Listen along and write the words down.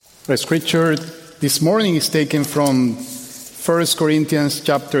The scripture this morning is taken from 1 Corinthians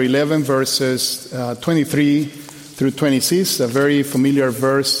chapter 11, verses 23 through 26, a very familiar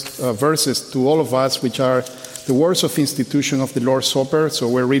verses to all of us, which are the words of institution of the Lord's Supper. So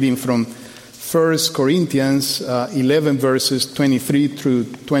we're reading from 1 Corinthians 11, verses 23 through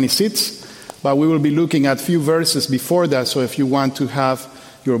 26. But we will be looking at a few verses before that, so if you want to have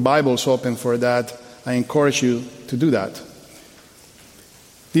your Bibles open for that, I encourage you to do that.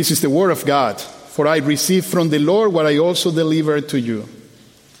 This is the word of God. For I received from the Lord what I also delivered to you,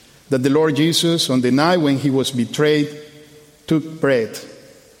 that the Lord Jesus, on the night when he was betrayed, took bread.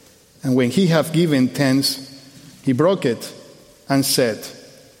 And when he had given thanks, he broke it and said,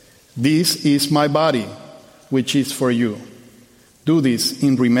 "This is my body, which is for you. Do this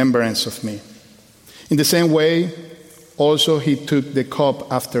in remembrance of me." In the same way, also he took the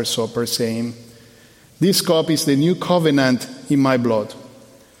cup after supper, saying, "This cup is the new covenant in my blood.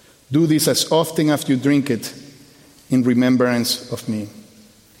 Do this as often as you drink it in remembrance of me.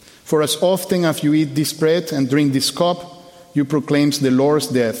 For as often as you eat this bread and drink this cup, you proclaim the Lord's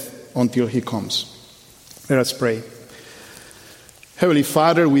death until he comes." Let us pray. Heavenly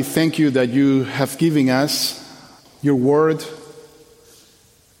Father, we thank you that you have given us your word,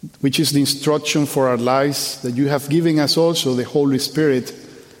 which is the instruction for our lives, that you have given us also the Holy Spirit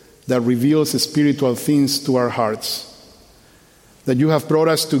that reveals spiritual things to our hearts, that you have brought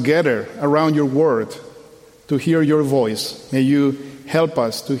us together around your word to hear your voice. May you help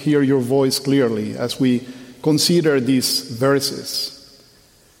us to hear your voice clearly as we consider these verses.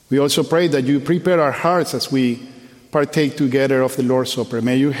 We also pray that you prepare our hearts as we partake together of the Lord's Supper.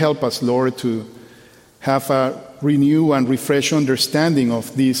 May you help us, Lord, to have a renewed and refreshed understanding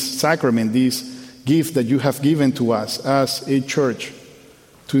of this sacrament, this gift that you have given to us as a church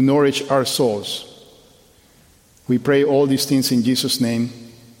to nourish our souls. We pray all these things in Jesus' name.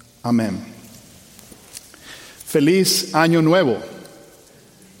 Amen. Feliz Año Nuevo.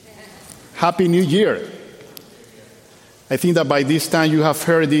 Happy New Year. I think that by this time you have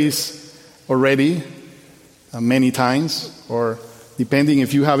heard this already many times, or depending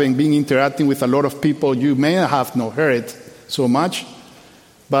if you haven't been interacting with a lot of people, you may have not heard it so much,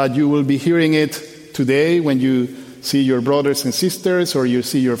 but you will be hearing it today when you see your brothers and sisters, or you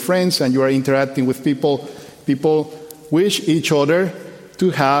see your friends and you are interacting with people. People wish each other to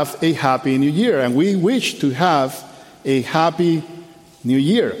have a happy new year, and we wish to have a happy new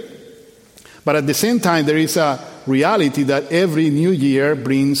year. But at the same time, there is a reality that every new year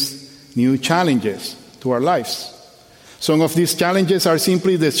brings new challenges to our lives. Some of these challenges are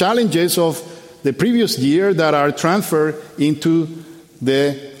simply the challenges of the previous year that are transferred into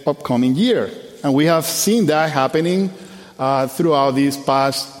the upcoming year. And we have seen that happening throughout these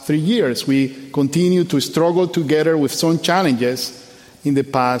past 3 years. We continue to struggle together with some challenges in the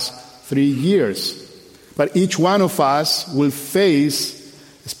past 3 years. But each one of us will face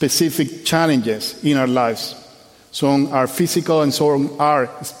specific challenges in our lives. Some are physical and some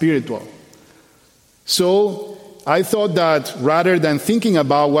are spiritual. So I thought that rather than thinking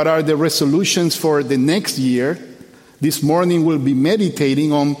about what are the resolutions for the next year, this morning we'll be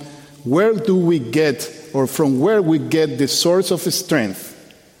meditating on where do we get, or from where we get the source of strength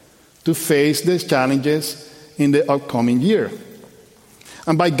to face the challenges in the upcoming year.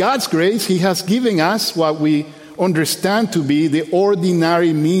 And by God's grace, he has given us what we understand to be the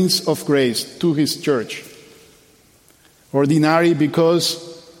ordinary means of grace to his church. Ordinary because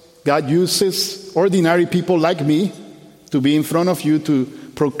God uses ordinary people like me to be in front of you to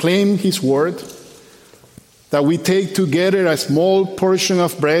proclaim his word, that we take together a small portion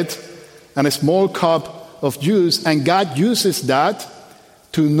of bread and a small cup of juice, and God uses that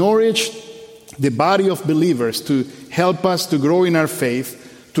to nourish the body of believers, to help us to grow in our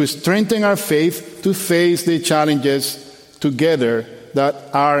faith, to strengthen our faith, to face the challenges together that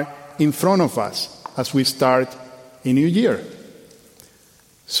are in front of us as we start a new year.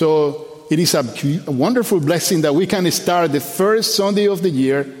 So it is a wonderful blessing that we can start the first Sunday of the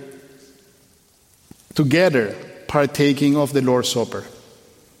year together partaking of the Lord's Supper,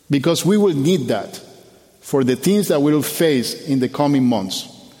 because we will need that for the things that we will face in the coming months.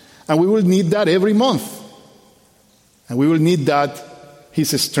 And we will need that every month. And we will need that, his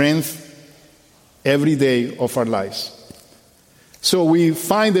strength, every day of our lives. So we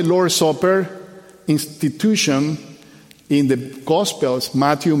find the Lord's Supper institution in the Gospels,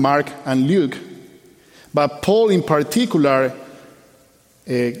 Matthew, Mark, and Luke. But Paul in particular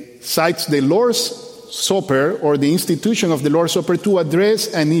cites the Lord's Supper, or the institution of the Lord's Supper, to address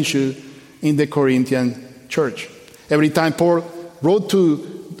an issue in the Corinthian church. Every time Paul wrote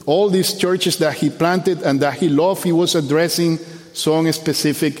to all these churches that he planted and that he loved, he was addressing some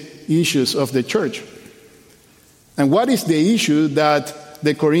specific issues of the church. And what is the issue that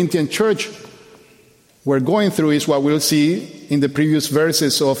the Corinthian church were going through is what we'll see in the previous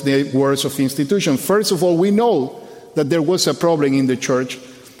verses of the words of institution. First of all, we know that there was a problem in the church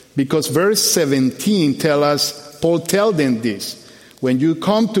because verse 17 tells us, Paul tells them this: when you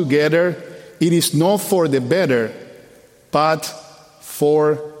come together, it is not for the better, but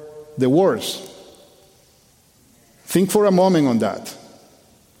for the worse. Think for a moment on that.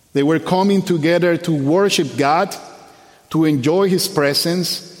 They were coming together to worship God, to enjoy His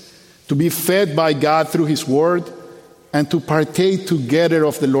presence, to be fed by God through His Word, and to partake together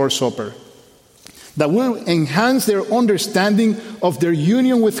of the Lord's Supper. That will enhance their understanding of their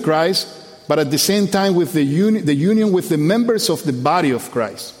union with Christ, but at the same time with the union with the members of the body of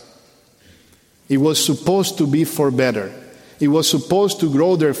Christ. It was supposed to be for better. It was supposed to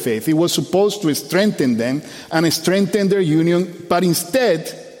grow their faith. It was supposed to strengthen them and strengthen their union, but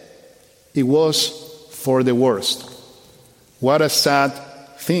instead, it was for the worst. What a sad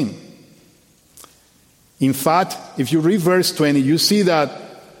thing. In fact, if you read verse 20, you see that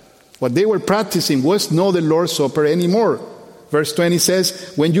what they were practicing was not the Lord's Supper anymore. Verse 20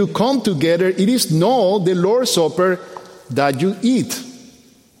 says, when you come together, it is not the Lord's Supper that you eat.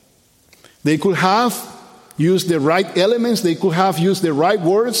 They could have used the right elements. They could have used the right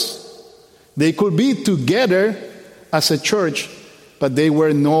words. They could be together as a church, but they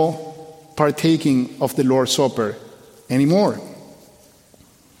were not partaking of the Lord's Supper anymore.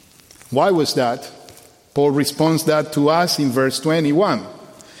 Why was that? Paul responds that to us in verse 21.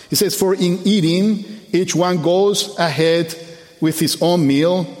 He says, for in eating, each one goes ahead with his own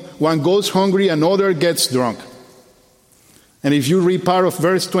meal. One goes hungry, another gets drunk. And if you read part of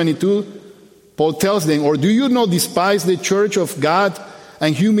verse 22, Paul tells them, or do you not despise the church of God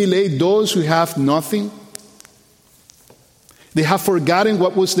and humiliate those who have nothing? They have forgotten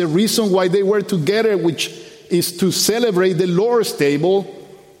what was the reason why they were together, which is to celebrate the Lord's table.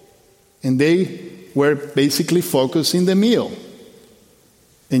 And they were basically focused in the meal,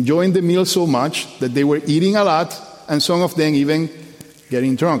 enjoying the meal so much that they were eating a lot, and some of them even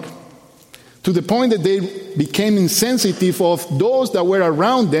getting drunk, to the point that they became insensitive of those that were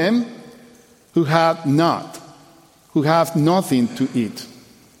around them who have nothing to eat.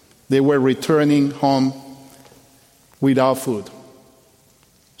 They were returning home without food.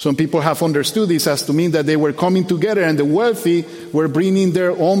 Some people have understood this as to mean that they were coming together and the wealthy were bringing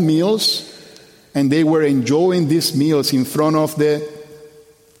their own meals and they were enjoying these meals in front of the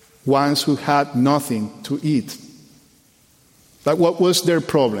ones who had nothing to eat. But what was their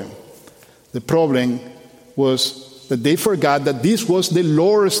problem? The problem was that they forgot that this was the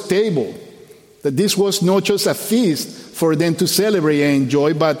Lord's table, that this was not just a feast for them to celebrate and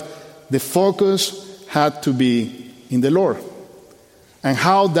enjoy, but the focus had to be in the Lord. And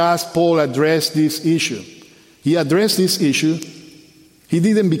how does Paul address this issue? He addressed this issue. He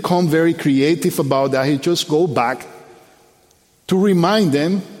didn't become very creative about that. He just go back to remind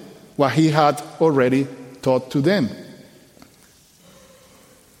them what he had already taught to them.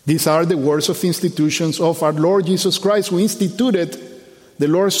 These are the words of institutions of our Lord Jesus Christ, who instituted the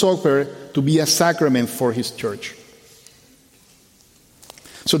Lord's Supper to be a sacrament for His church.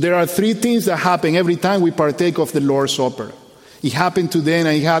 So there are three things that happen every time we partake of the Lord's Supper. It happened to them,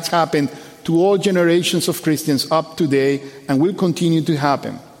 and it has happened to all generations of Christians up to today, and will continue to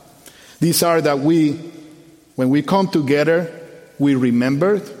happen. These are that when we come together, we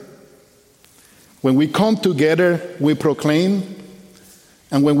remember. When we come together, we proclaim.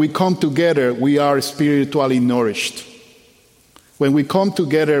 And when we come together, we are spiritually nourished. When we come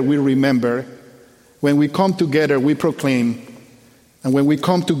together, we remember. When we come together, we proclaim. And when we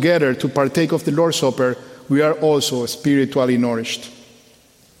come together to partake of the Lord's Supper, we are also spiritually nourished.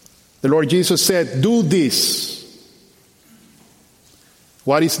 The Lord Jesus said, do this.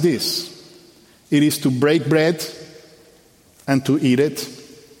 What is this? It is to break bread and to eat it,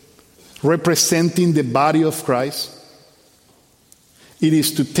 representing the body of Christ. It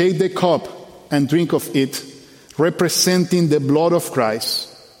is to take the cup and drink of it, representing the blood of Christ,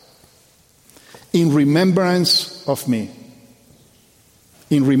 in remembrance of me.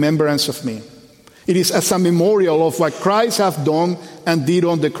 In remembrance of me. It is as a memorial of what Christ has done and did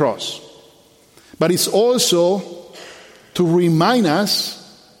on the cross. But it's also to remind us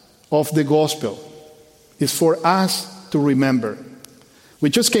of the gospel. It's for us to remember. We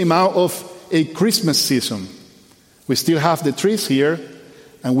just came out of a Christmas season. We still have the trees here,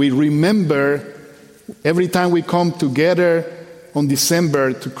 and we remember every time we come together on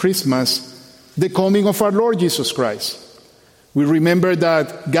December to Christmas, the coming of our Lord Jesus Christ. We remember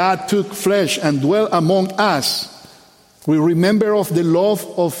that God took flesh and dwelt among us, We remember of the love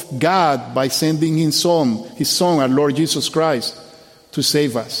of God by sending His Son, our Lord Jesus Christ, to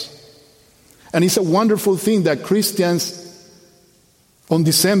save us. And it's a wonderful thing that Christians on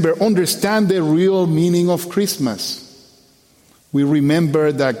December understand the real meaning of Christmas. We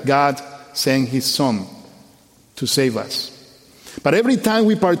remember that God sent His Son to save us. But every time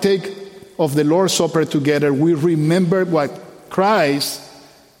we partake of the Lord's Supper together, we remember what Christ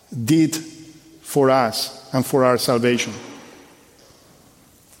did for us and for our salvation.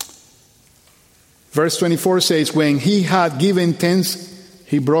 Verse 24 says, when He had given thanks,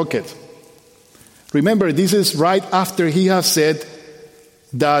 He broke it. Remember, this is right after He has said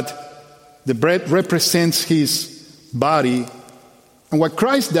that the bread represents His body. And what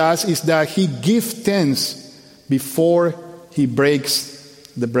Christ does is that He gives thanks before He breaks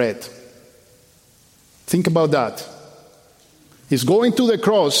the bread. Think about that. He's going to the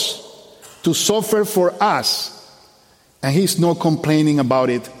cross to suffer for us, and He's not complaining about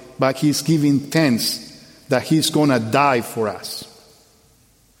it, but He's giving thanks that He's going to die for us.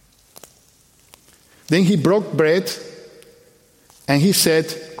 Then He broke bread, and He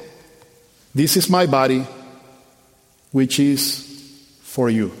said, this is my body, which is for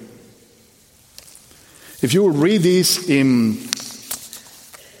you. If you read this in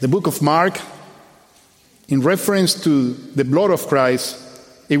the book of Mark, in reference to the blood of Christ,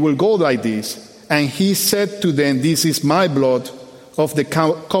 it will go like this. And He said to them, this is my blood of the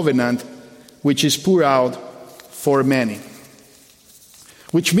covenant, which is poured out for many.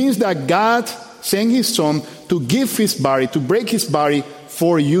 Which means that God sent His Son to give His body, to break His body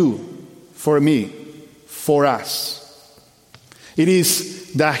for you, for me, for us. It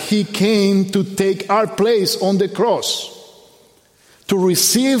is that He came to take our place on the cross, to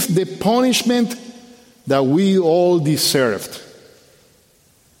receive the punishment that we all deserved,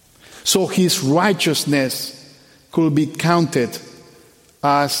 so His righteousness could be counted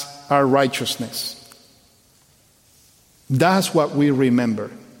as our righteousness. That's what we remember.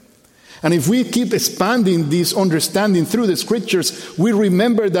 And if we keep expanding this understanding through the Scriptures, we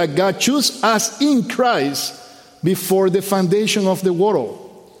remember that God chose us in Christ before the foundation of the world.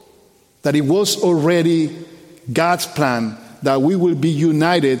 That it was already God's plan that we will be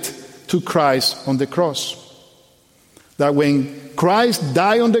united to Christ on the cross. That when Christ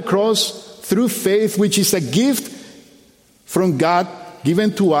died on the cross through faith, which is a gift from God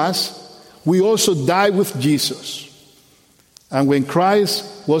given to us, we also died with Jesus. And when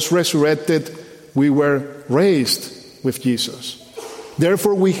Christ was resurrected, we were raised with Jesus.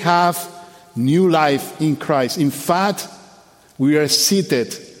 Therefore, we have new life in Christ. In fact, we are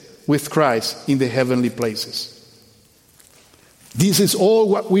seated with Christ in the heavenly places. This is all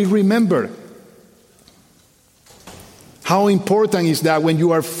what we remember. How important is that when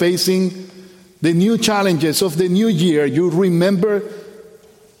you are facing the new challenges of the new year, you remember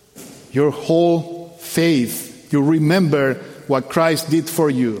your whole faith. You remember what Christ did for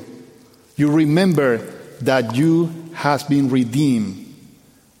you. You remember that you have been redeemed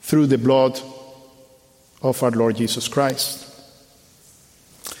through the blood of our Lord Jesus Christ.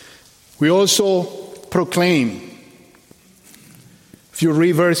 We also proclaim. If you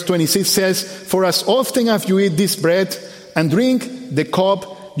read verse 26, says, for as often as you eat this bread and drink the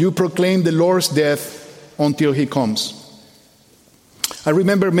cup, you proclaim the Lord's death until He comes. I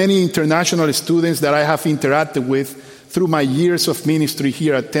remember many international students that I have interacted with through my years of ministry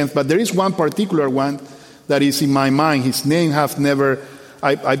here at 10th, but there is one particular one that is in my mind. His name have never,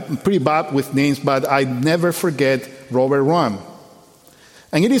 I'm pretty bad with names, but I never forget Robert Ram.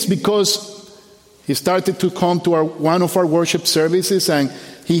 And it is because he started to come to one of our worship services, and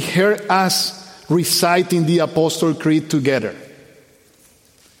he heard us reciting the Apostle Creed together.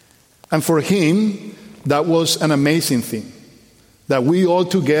 And for him, that was an amazing thing. That we all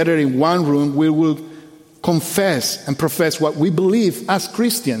together in one room, we will confess and profess what we believe as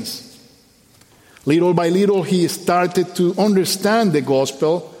Christians. Little by little, he started to understand the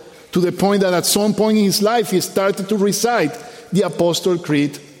gospel to the point that at some point in his life, he started to recite the Apostle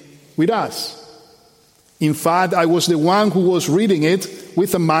Creed with us. In fact, I was the one who was reading it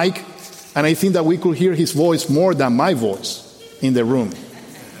with a mic, and I think that we could hear his voice more than my voice in the room.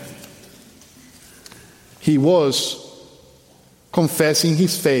 He was confessing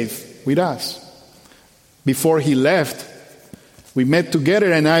his faith with us. Before he left, we met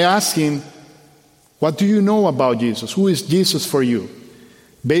together, and I asked him, what do you know about Jesus? Who is Jesus for you?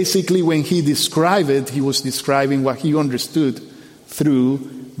 Basically, when he described it, he was describing what he understood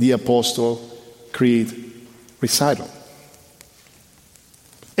through the Apostle Creed recital.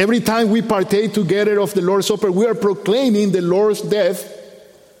 Every time we partake together of the Lord's Supper, we are proclaiming the Lord's death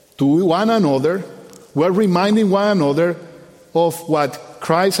to one another We're reminding one another of what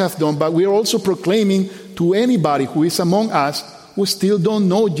Christ has done, but we are also proclaiming to anybody who is among us who still don't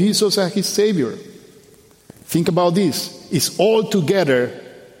know Jesus as his Savior. Think about this. It's all together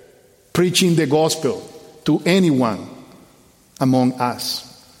preaching the gospel to anyone among us.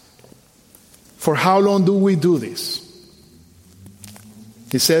 For how long do we do this?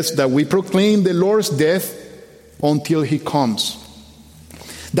 It says that we proclaim the Lord's death until he comes.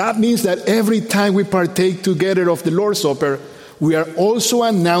 That means that every time we partake together of the Lord's Supper, we are also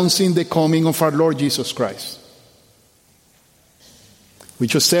announcing the coming of our Lord Jesus Christ. We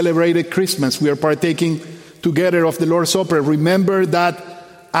just celebrated Christmas. We are partaking together of the Lord's Supper. Remember that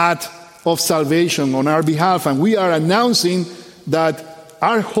act of salvation on our behalf, and we are announcing that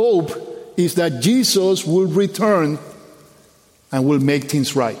our hope is that Jesus will return and will make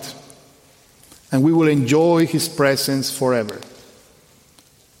things right. And we will enjoy his presence forever.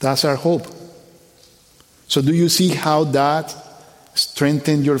 That's our hope. So do you see how that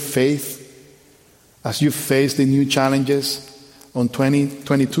strengthens your faith as you face the new challenges on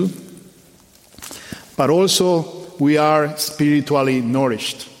 2022? But also, we are spiritually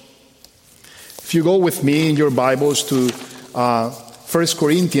nourished. If you go with me in your Bibles to 1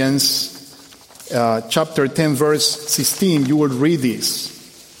 Corinthians chapter 10, verse 16, you will read this.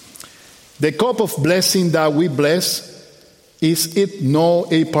 The cup of blessing that we bless, is it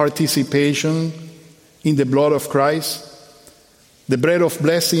not a participation in the blood of Christ? The bread of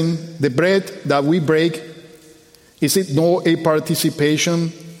blessing, the bread that we break, is it not a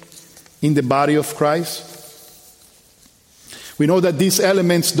participation in the body of Christ? We know that these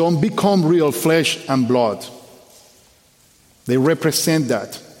elements don't become real flesh and blood. They represent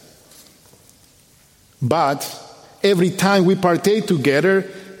that. But every time we partake together,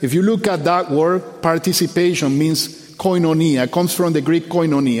 if you look at that word, participation means koinonia. It comes from the Greek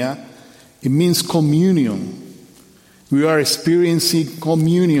koinonia. It means communion. We are experiencing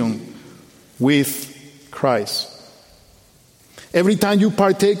communion with Christ. Every time you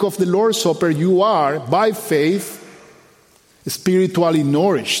partake of the Lord's Supper, you are, by faith, spiritually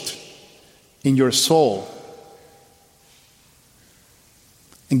nourished in your soul.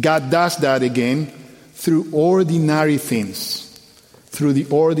 And God does that again through ordinary things, through the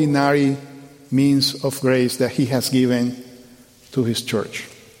ordinary means of grace that he has given to his church.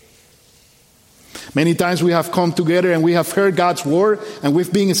 Many times we have come together and we have heard God's word, and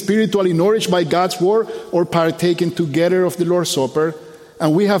we've been spiritually nourished by God's word or partaken together of the Lord's Supper,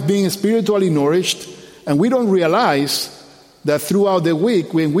 and we have been spiritually nourished, and we don't realize that throughout the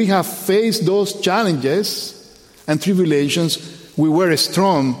week, when we have faced those challenges and tribulations, we were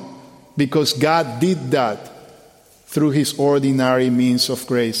strong because God did that through his ordinary means of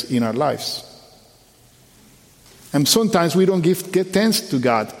grace in our lives. And sometimes we don't give thanks to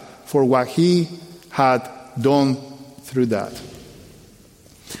God for what he had done through that.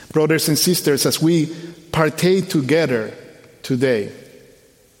 Brothers and sisters, as we partake together today,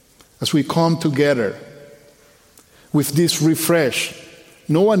 as we come together with this refresh,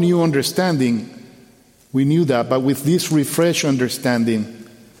 no a new understanding, we knew that, but with this refreshed understanding,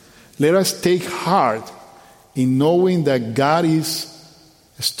 let us take heart in knowing that God is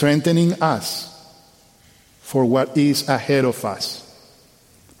strengthening us for what is ahead of us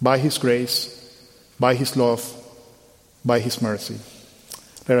by his grace, by his love, by his mercy.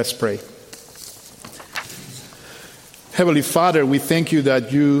 Let us pray. Heavenly Father, we thank you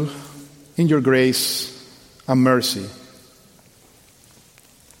that you, in your grace and mercy,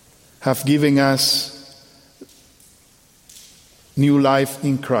 have given us new life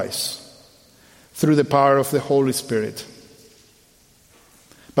in Christ through the power of the Holy Spirit.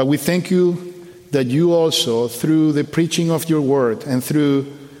 But we thank you that you also, through the preaching of your word and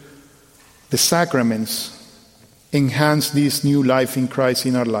through the sacraments, enhance this new life in Christ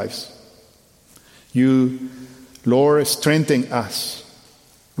in our lives. You, Lord, strengthen us.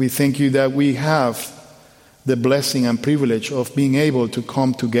 We thank you that we have the blessing and privilege of being able to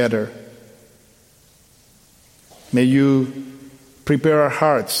come together. May you prepare our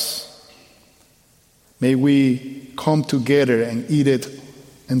hearts. May we come together and eat it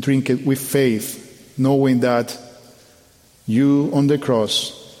and drink it with faith, knowing that you on the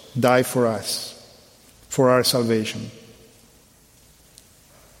cross died for us, for our salvation.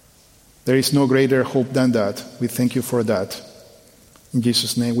 There is no greater hope than that. We thank you for that. In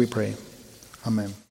Jesus' name we pray. Amen.